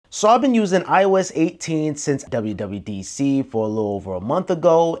So I've been using iOS 18 since WWDC for a little over a month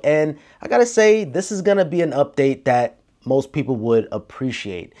ago, and I gotta say, this is gonna be an update that most people would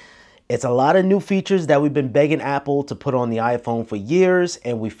appreciate. It's a lot of new features that we've been begging Apple to put on the iPhone for years,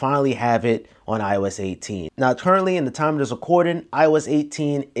 and we finally have it on iOS 18. Now, currently in the time of this recording, iOS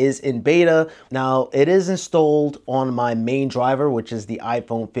 18 is in beta. Now, it is installed on my main driver, which is the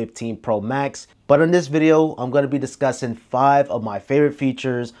iPhone 15 Pro Max. But in this video, I'm going to be discussing 5 of my favorite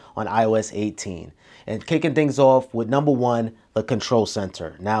features on iOS 18. And kicking things off with number 1, the control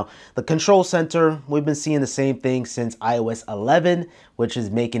center. Now, the control center, we've been seeing the same thing since iOS 11, which is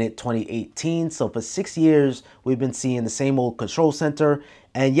making it 2018. So for 6 years, we've been seeing the same old control center.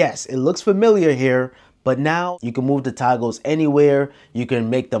 And yes, it looks familiar here, but now you can move the toggles anywhere. You can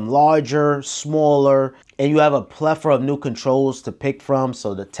make them larger, smaller, and you have a plethora of new controls to pick from.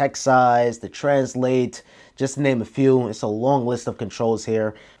 So the text size, the translate, just to name a few. It's a long list of controls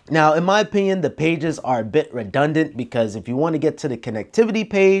here. Now, in my opinion, the pages are a bit redundant because if you want to get to the connectivity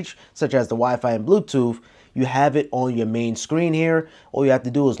page, such as the Wi-Fi and Bluetooth, you have it on your main screen here. All you have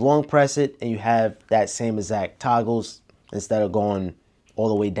to do is long press it and you have that same exact toggles instead of going all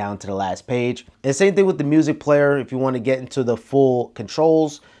the way down to the last page. And same thing with the music player. If you want to get into the full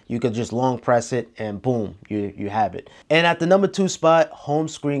controls, you could just long press it and boom, you have it. And at the number 2 spot, home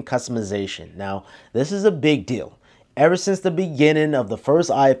screen customization. Now, this is a big deal. Ever since the beginning of the first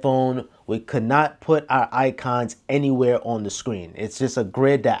iPhone, we could not put our icons anywhere on the screen. It's just a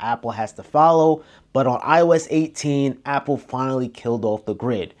grid that Apple has to follow. But on iOS 18, Apple finally killed off the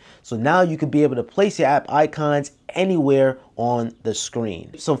grid. So now you could be able to place your app icons anywhere on the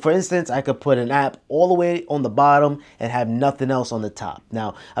screen. So for instance, I could put an app all the way on the bottom and have nothing else on the top.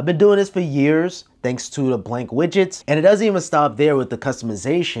 Now, I've been doing this for years thanks to the blank widgets. And it doesn't even stop there with the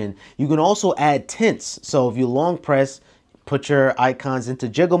customization. You can also add tints. So if you long press, put your icons into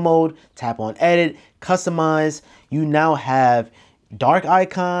jiggle mode, tap on edit, customize, you now have dark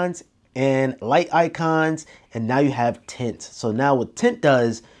icons and light icons, and now you have tint. So now what tint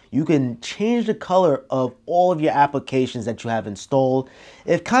does, you can change the color of all of your applications that you have installed.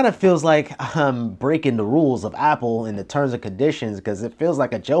 It kind of feels like I'm breaking the rules of Apple in the terms and conditions because it feels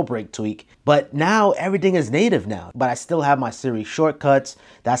like a jailbreak tweak. But now everything is native now. But I still have my Siri shortcuts.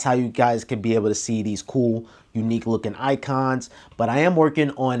 That's how you guys can be able to see these cool, unique looking icons. But I am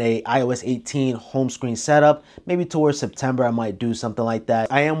working on a iOS 18 home screen setup. Maybe towards September I might do something like that.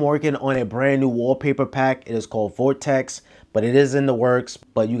 I am working on a brand new wallpaper pack. It is called Vortex, but it is in the works.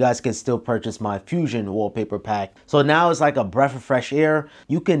 But you guys can still purchase my Fusion wallpaper pack. So now it's like a breath of fresh air.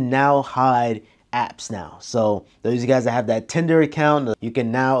 You can now hide apps now. So those of you guys that have that Tinder account, you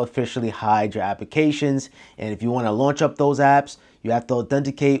can now officially hide your applications. And if you want to launch up those apps, you have to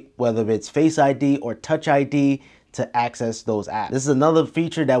authenticate, whether it's Face ID or Touch ID, to access those apps. This is another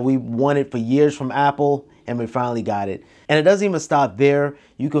feature that we wanted for years from Apple, and we finally got it. And it doesn't even stop there.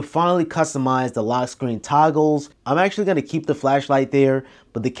 You can finally customize the lock screen toggles. I'm actually going to keep the flashlight there,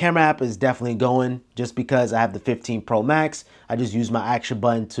 but the camera app is definitely going just because I have the 15 Pro Max. I just use my action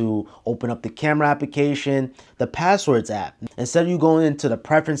button to open up the camera application. The passwords app, instead of you going into the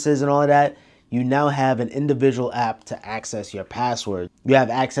preferences and all of that, you now have an individual app to access your password. You have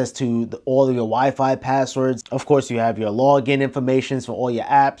access to all of your Wi-Fi passwords. Of course, you have your login information for all your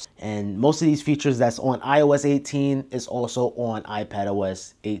apps. And most of these features that's on iOS 18 is also on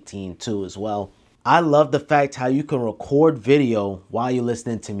iPadOS 18 too as well. I love the fact how you can record video while you're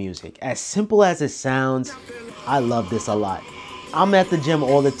listening to music. As simple as it sounds, I love this a lot. I'm at the gym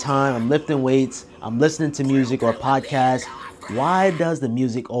all the time. I'm lifting weights. I'm listening to music or podcasts. Why does the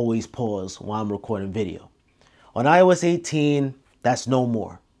music always pause while I'm recording video? On iOS 18, that's no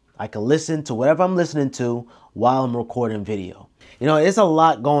more. I can listen to whatever I'm listening to while I'm recording video. You know, there's a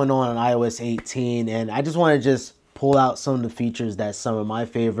lot going on iOS 18, and I just want to just pull out some of the features that's some of my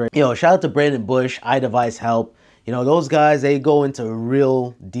favorite. You know, shout out to Brandon Bush, iDevice Help. You know, those guys, they go into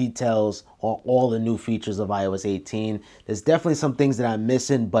real details on all the new features of iOS 18. There's definitely some things that I'm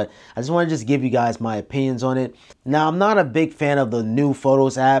missing, but I just want to just give you guys my opinions on it. Now, I'm not a big fan of the new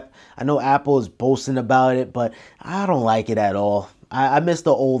Photos app. I know Apple is boasting about it, but I don't like it at all. I miss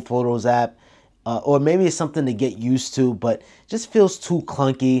the old Photos app. Or maybe it's something to get used to, but it just feels too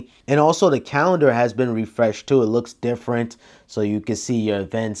clunky. And also the calendar has been refreshed too. It looks different. So you can see your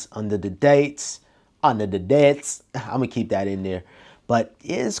events under the dates. I'm gonna keep that in there, but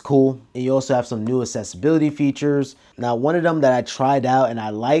it's cool. And you also have some new accessibility features. Now, one of them that I tried out and I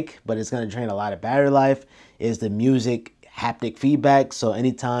like, but it's gonna drain a lot of battery life, is the music haptic feedback. So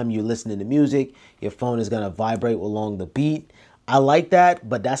anytime you're listening to music, your phone is gonna vibrate along the beat. I like that,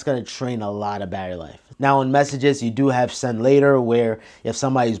 but that's going to drain a lot of battery life. Now in messages, you do have send later, where if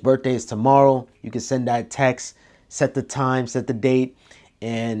somebody's birthday is tomorrow, you can send that text, set the time, set the date,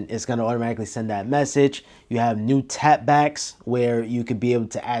 and it's going to automatically send that message. You have new tap backs where you could be able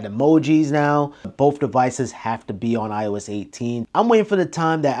to add emojis now. Both devices have to be on iOS 18. I'm waiting for the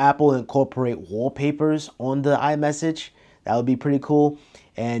time that Apple incorporate wallpapers on the iMessage. That would be pretty cool.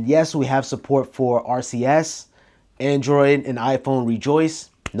 And yes, we have support for RCS. Android and iPhone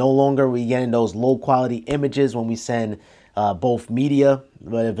rejoice. No longer we getting those low quality images when we send both media,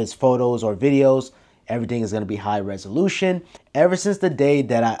 whether if it's photos or videos. Everything is going to be high resolution. Ever since the day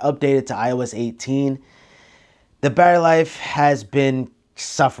that I updated to iOS 18, the battery life has been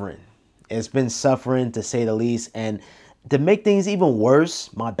suffering. It's been suffering to say the least. And to make things even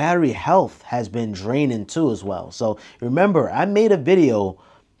worse, my battery health has been draining too as well. So remember, I made a video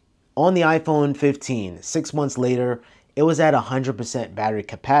on the iPhone 15. 6 months later, it was at 100% battery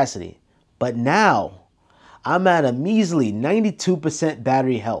capacity. But now, I'm at a measly 92%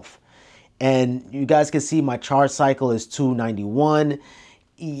 battery health. And you guys can see my charge cycle is 291.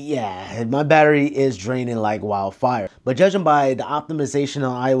 Yeah, my battery is draining like wildfire. But judging by the optimization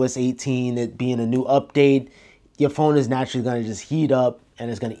on iOS 18, it being a new update, your phone is naturally going to just heat up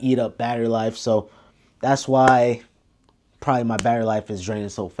and it's going to eat up battery life. So that's why probably my battery life is draining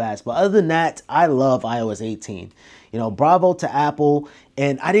so fast. But other than that, I love iOS 18. You know, bravo to Apple.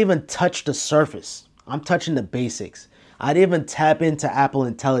 And I didn't even touch the surface. I'm touching the basics. I didn't even tap into Apple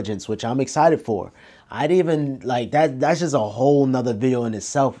Intelligence, which I'm excited for. I didn't even like that. That's just a whole nother video in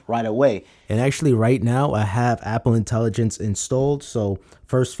itself right away. And actually right now I have Apple Intelligence installed. So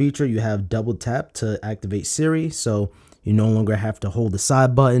first feature, you have double tap to activate Siri. So you no longer have to hold the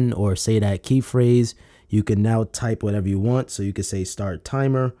side button or say that key phrase. You can now type whatever you want. So you can say start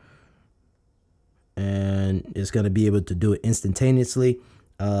timer and it's going to be able to do it instantaneously.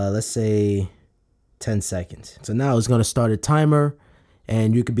 Let's say 10 seconds. So now it's going to start a timer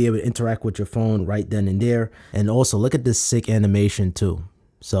and you could be able to interact with your phone right then and there. And also look at this sick animation too.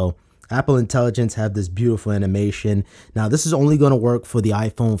 So Apple Intelligence have this beautiful animation. Now this is only going to work for the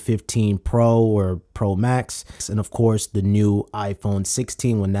iPhone 15 Pro or Pro Max. And of course the new iPhone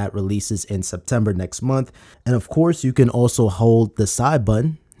 16 when that releases in September next month. And of course you can also hold the side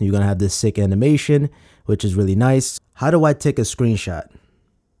button. You're going to have this sick animation, which is really nice. How do I take a screenshot?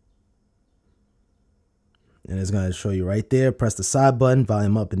 And it's going to show you right there. Press the side button,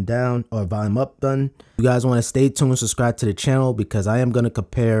 volume up and down, or volume up button. You guys want to stay tuned, subscribe to the channel because I am going to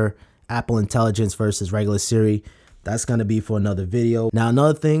compare Apple Intelligence versus regular Siri. That's going to be for another video. Now,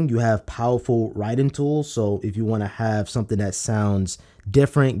 another thing, you have powerful writing tools. So if you want to have something that sounds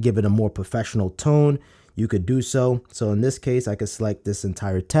different, give it a more professional tone, you could do so. So in this case, I could select this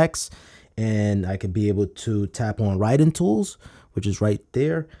entire text and I could be able to tap on writing tools, which is right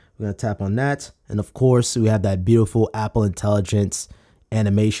there. We're going to tap on that. And of course, we have that beautiful Apple Intelligence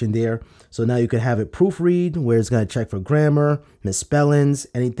animation there. So now you can have it proofread where it's going to check for grammar, misspellings,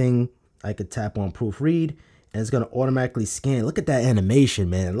 anything. I could tap on proofread and it's going to automatically scan. Look at that animation,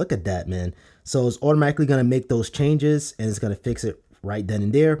 man. Look at that, man. So it's automatically going to make those changes and it's going to fix it right then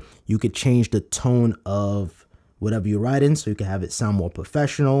and there. You could change the tone of whatever you're writing so you can have it sound more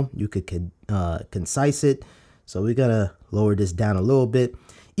professional. You could concise it. So we're going to lower this down a little bit.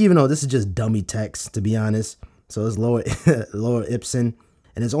 Even though this is just dummy text, to be honest. So it's lower Ipsen.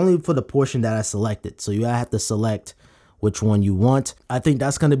 And it's only for the portion that I selected. So you have to select which one you want. I think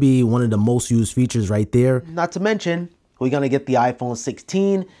that's going to be one of the most used features right there. Not to mention, we're going to get the iPhone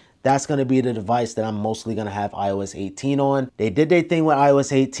 16. That's going to be the device that I'm mostly going to have iOS 18 on. They did their thing with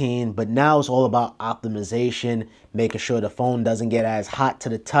iOS 18, but now it's all about optimization, making sure the phone doesn't get as hot to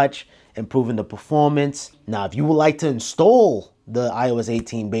the touch, improving the performance. Now, if you would like to install the iOS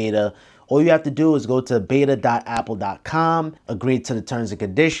 18 beta, all you have to do is go to beta.apple.com, agree to the terms and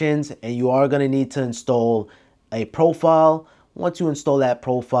conditions, and you are going to need to install a profile. Once you install that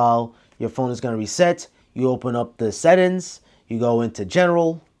profile, your phone is going to reset. You open up the settings, you go into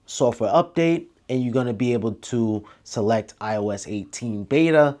general, software update, and you're going to be able to select iOS 18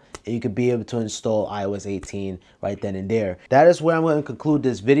 beta, and you could be able to install iOS 18 right then and there. That is where I'm going to conclude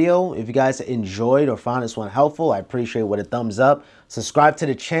this video. If you guys enjoyed or found this one helpful, I appreciate with a thumbs up. Subscribe to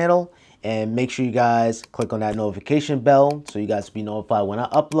the channel and make sure you guys click on that notification bell so you guys be notified when I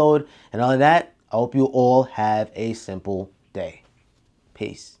upload. And other than that, I hope you all have a simple day.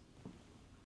 Peace.